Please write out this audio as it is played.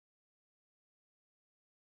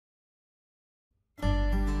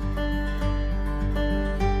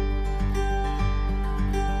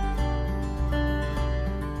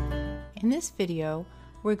In this video,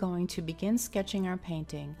 we're going to begin sketching our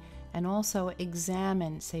painting and also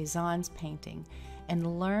examine Cezanne's painting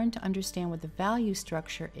and learn to understand what the value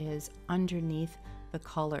structure is underneath the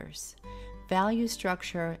colors. Value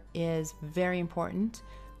structure is very important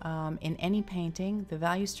in any painting. The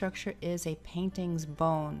value structure is a painting's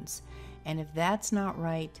bones, and if that's not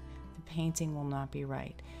right, the painting will not be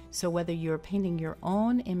right. So whether you're painting your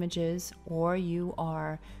own images or you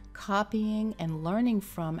are copying and learning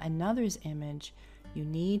from another's image, you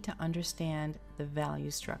need to understand the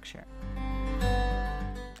value structure.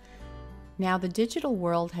 Now, the digital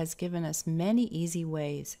world has given us many easy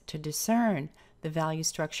ways to discern the value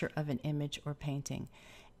structure of an image or painting,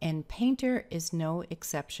 and Painter is no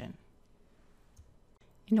exception.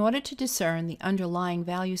 In order to discern the underlying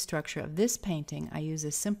value structure of this painting, I use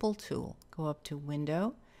a simple tool. Go up to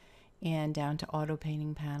Window and down to Auto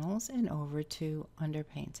Painting Panels and over to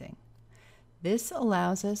Underpainting. This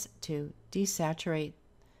allows us to desaturate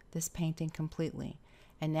this painting completely.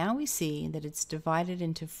 And now we see that it's divided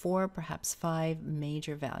into 4, perhaps 5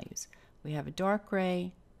 major values. We have a dark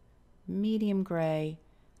gray, medium gray,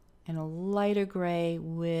 and a lighter gray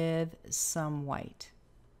with some white.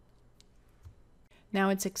 Now,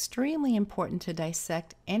 it's extremely important to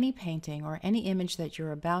dissect any painting or any image that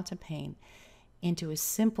you're about to paint into a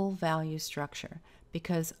simple value structure,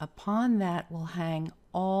 because upon that will hang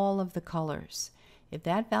all of the colors. If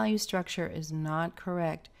that value structure is not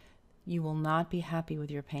correct, you will not be happy with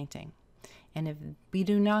your painting. And if we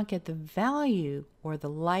do not get the value or the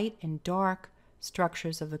light and dark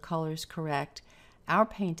structures of the colors correct, our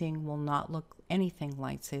painting will not look anything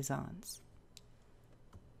like Cezanne's.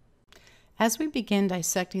 As we begin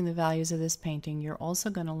dissecting the values of this painting, you're also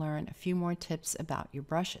going to learn a few more tips about your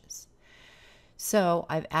brushes. So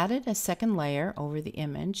I've added a second layer over the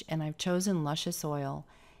image, and I've chosen Luscious Oil,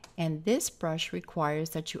 and this brush requires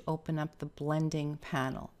that you open up the blending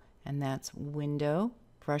panel, and that's Window,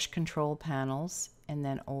 Brush Control Panels, and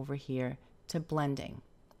then over here to Blending,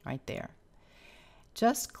 right there.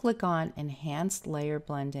 Just click on Enhanced Layer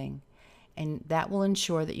Blending, and that will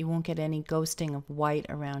ensure that you won't get any ghosting of white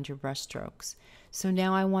around your brush strokes. So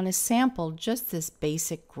now I want to sample just this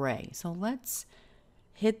basic gray. So let's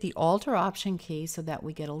hit the Alter Option key so that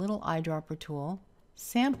we get a little eyedropper tool,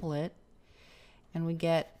 sample it, and we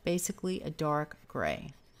get basically a dark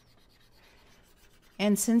gray.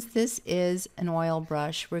 And since this is an oil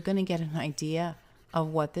brush, we're going to get an idea of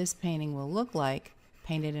what this painting will look like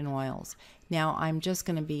painted in oils. Now, I'm just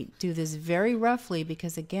going to do this very roughly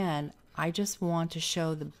because, again, I just want to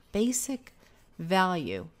show the basic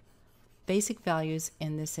values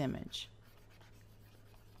in this image.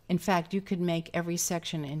 In fact, you could make every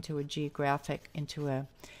section into a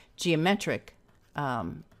geometric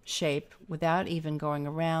shape without even going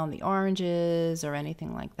around the oranges or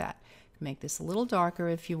anything like that. Make this a little darker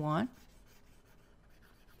if you want.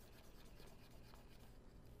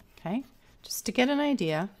 Okay, just to get an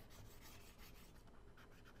idea.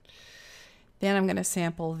 Then I'm going to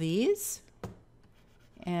sample these,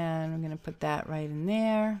 and I'm going to put that right in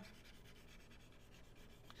there.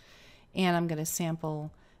 And I'm going to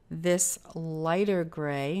sample this lighter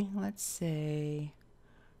gray, let's say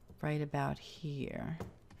right about here.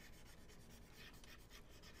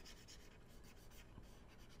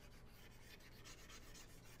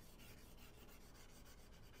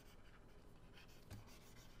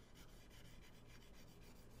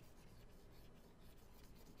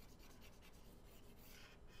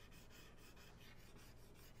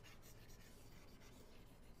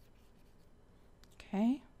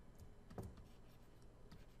 Okay.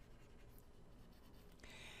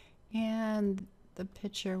 And the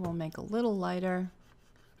picture will make a little lighter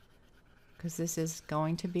because this is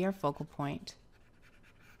going to be our focal point.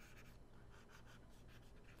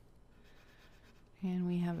 And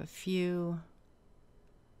we have a few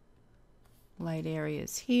light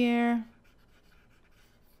areas here.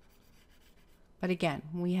 But again,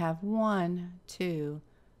 we have 1, 2,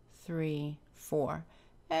 3, 4.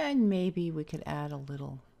 And maybe we could add a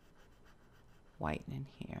little white in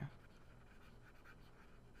here,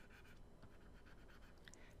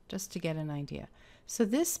 just to get an idea. So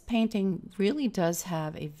this painting really does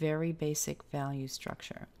have a very basic value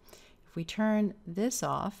structure. If we turn this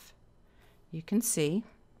off, you can see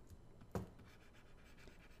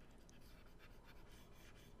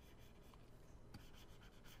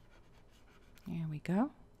there we go.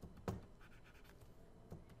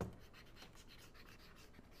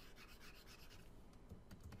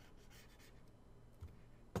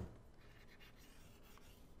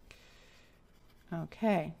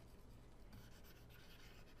 Okay.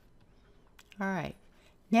 All right.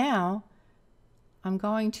 Now I'm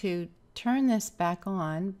going to turn this back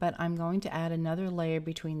on, but I'm going to add another layer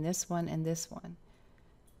between this one and this one.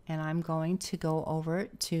 And I'm going to go over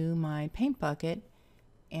to my paint bucket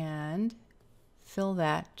and fill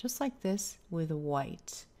that just like this with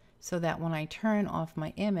white, so that when I turn off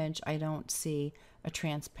my image, I don't see a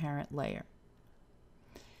transparent layer.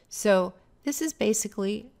 So this is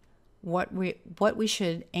basically what we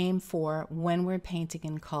should aim for when we're painting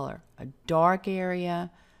in color. A dark area,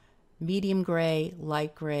 medium gray,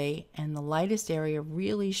 light gray, and the lightest area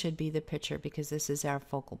really should be the picture because this is our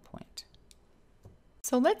focal point.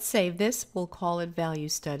 So let's save this. We'll call it Value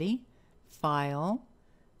Study. File,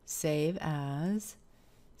 Save As,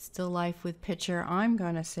 Still Life with Picture. I'm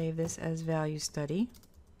going to save this as Value Study.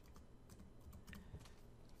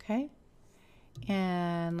 Okay.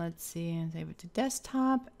 And let's see, and save it to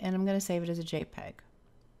desktop, and I'm going to save it as a JPEG.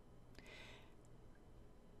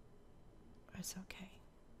 Press OK.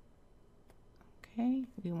 Okay,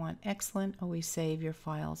 we want excellent. Always save your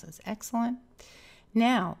files as excellent.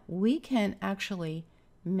 Now we can actually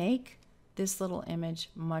make this little image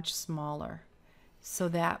much smaller so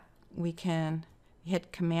that we can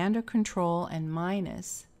hit Command or Control and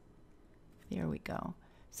minus. There we go.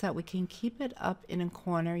 So that we can keep it up in a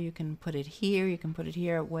corner. You can put it here, you can put it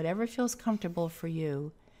here, whatever feels comfortable for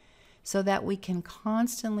you, so that we can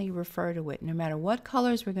constantly refer to it. No matter what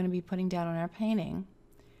colors we're going to be putting down on our painting,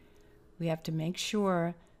 we have to make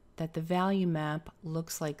sure that the value map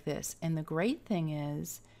looks like this. And the great thing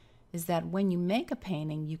is that when you make a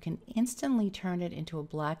painting, you can instantly turn it into a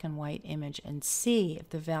black and white image and see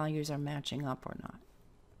if the values are matching up or not.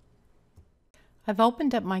 I've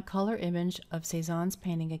opened up my color image of Cezanne's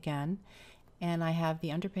painting again, and I have the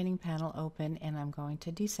underpainting panel open, and I'm going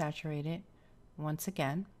to desaturate it once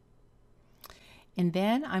again. And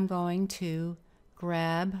then I'm going to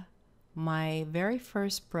grab my very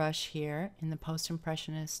first brush here in the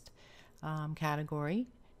post-impressionist category,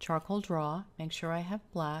 charcoal draw, make sure I have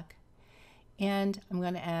black, and I'm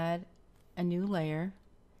going to add a new layer,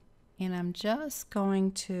 and I'm just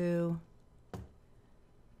going to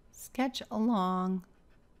sketch along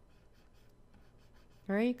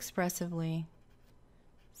very expressively,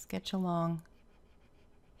 sketch along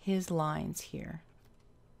his lines here.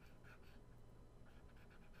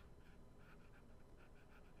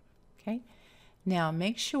 Okay, now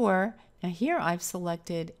make sure, now here I've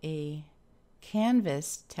selected a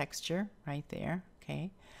canvas texture right there,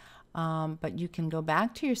 okay, but you can go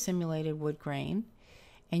back to your simulated wood grain,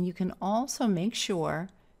 and you can also make sure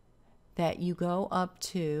that you go up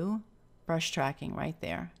to brush tracking right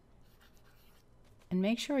there and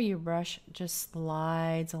make sure your brush just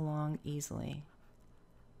slides along easily.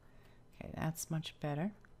 Okay, that's much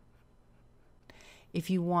better. If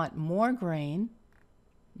you want more grain,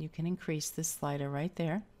 you can increase this slider right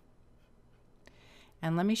there.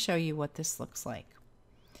 And let me show you what this looks like.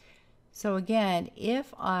 So again,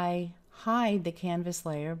 if I hide the canvas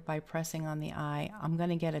layer by pressing on the eye, I'm going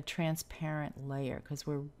to get a transparent layer because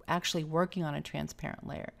we're actually working on a transparent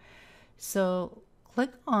layer. So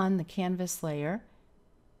click on the canvas layer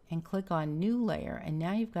and click on New Layer, and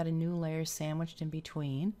now you've got a new layer sandwiched in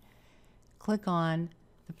between. Click on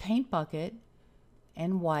the paint bucket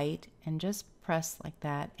and white and just press like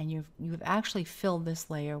that, and you've actually filled this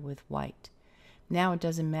layer with white. Now it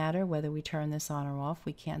doesn't matter whether we turn this on or off,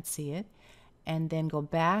 we can't see it. And then go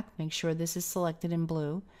back, make sure this is selected in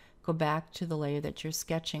blue, go back to the layer that you're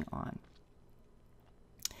sketching on.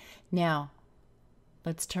 Now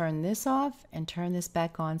let's turn this off and turn this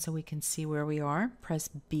back on so we can see where we are. Press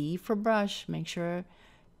B for brush, make sure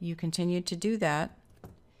you continue to do that.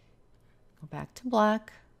 Go back to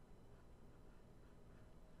black.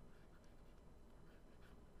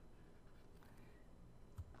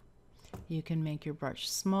 You can make your brush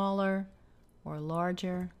smaller or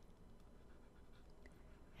larger.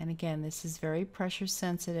 And again, this is very pressure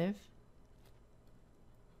sensitive.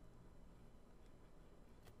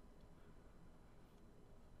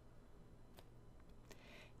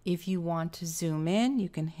 If you want to zoom in, you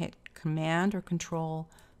can hit Command or Control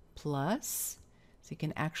plus, so you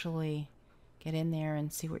can actually get in there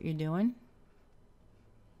and see what you're doing.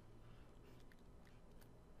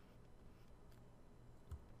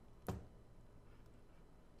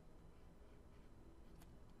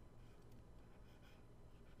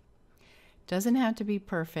 Doesn't have to be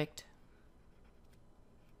perfect.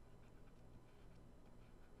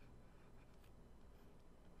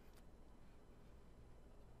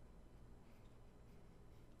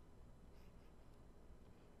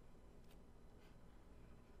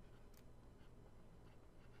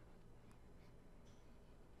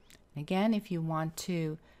 Again, if you want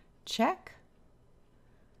to check,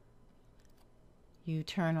 you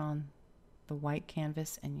turn on the white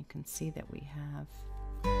canvas, and you can see that we have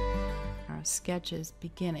our sketches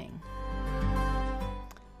beginning.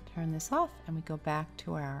 Turn this off and we go back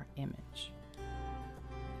to our image.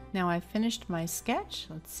 Now I've finished my sketch.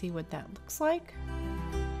 Let's see what that looks like.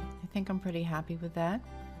 I think I'm pretty happy with that.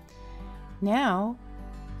 Now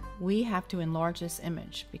we have to enlarge this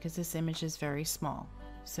image because this image is very small.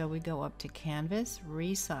 So we go up to Canvas,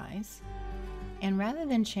 Resize, and rather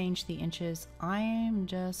than change the inches, I'm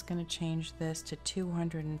just going to change this to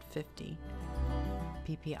 250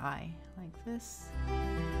 ppi, like this.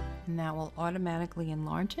 And that will automatically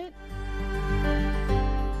enlarge it.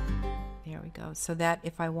 There we go. So that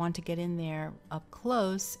if I want to get in there up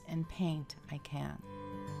close and paint, I can.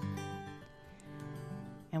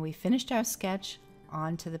 And we finished our sketch,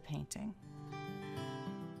 onto the painting.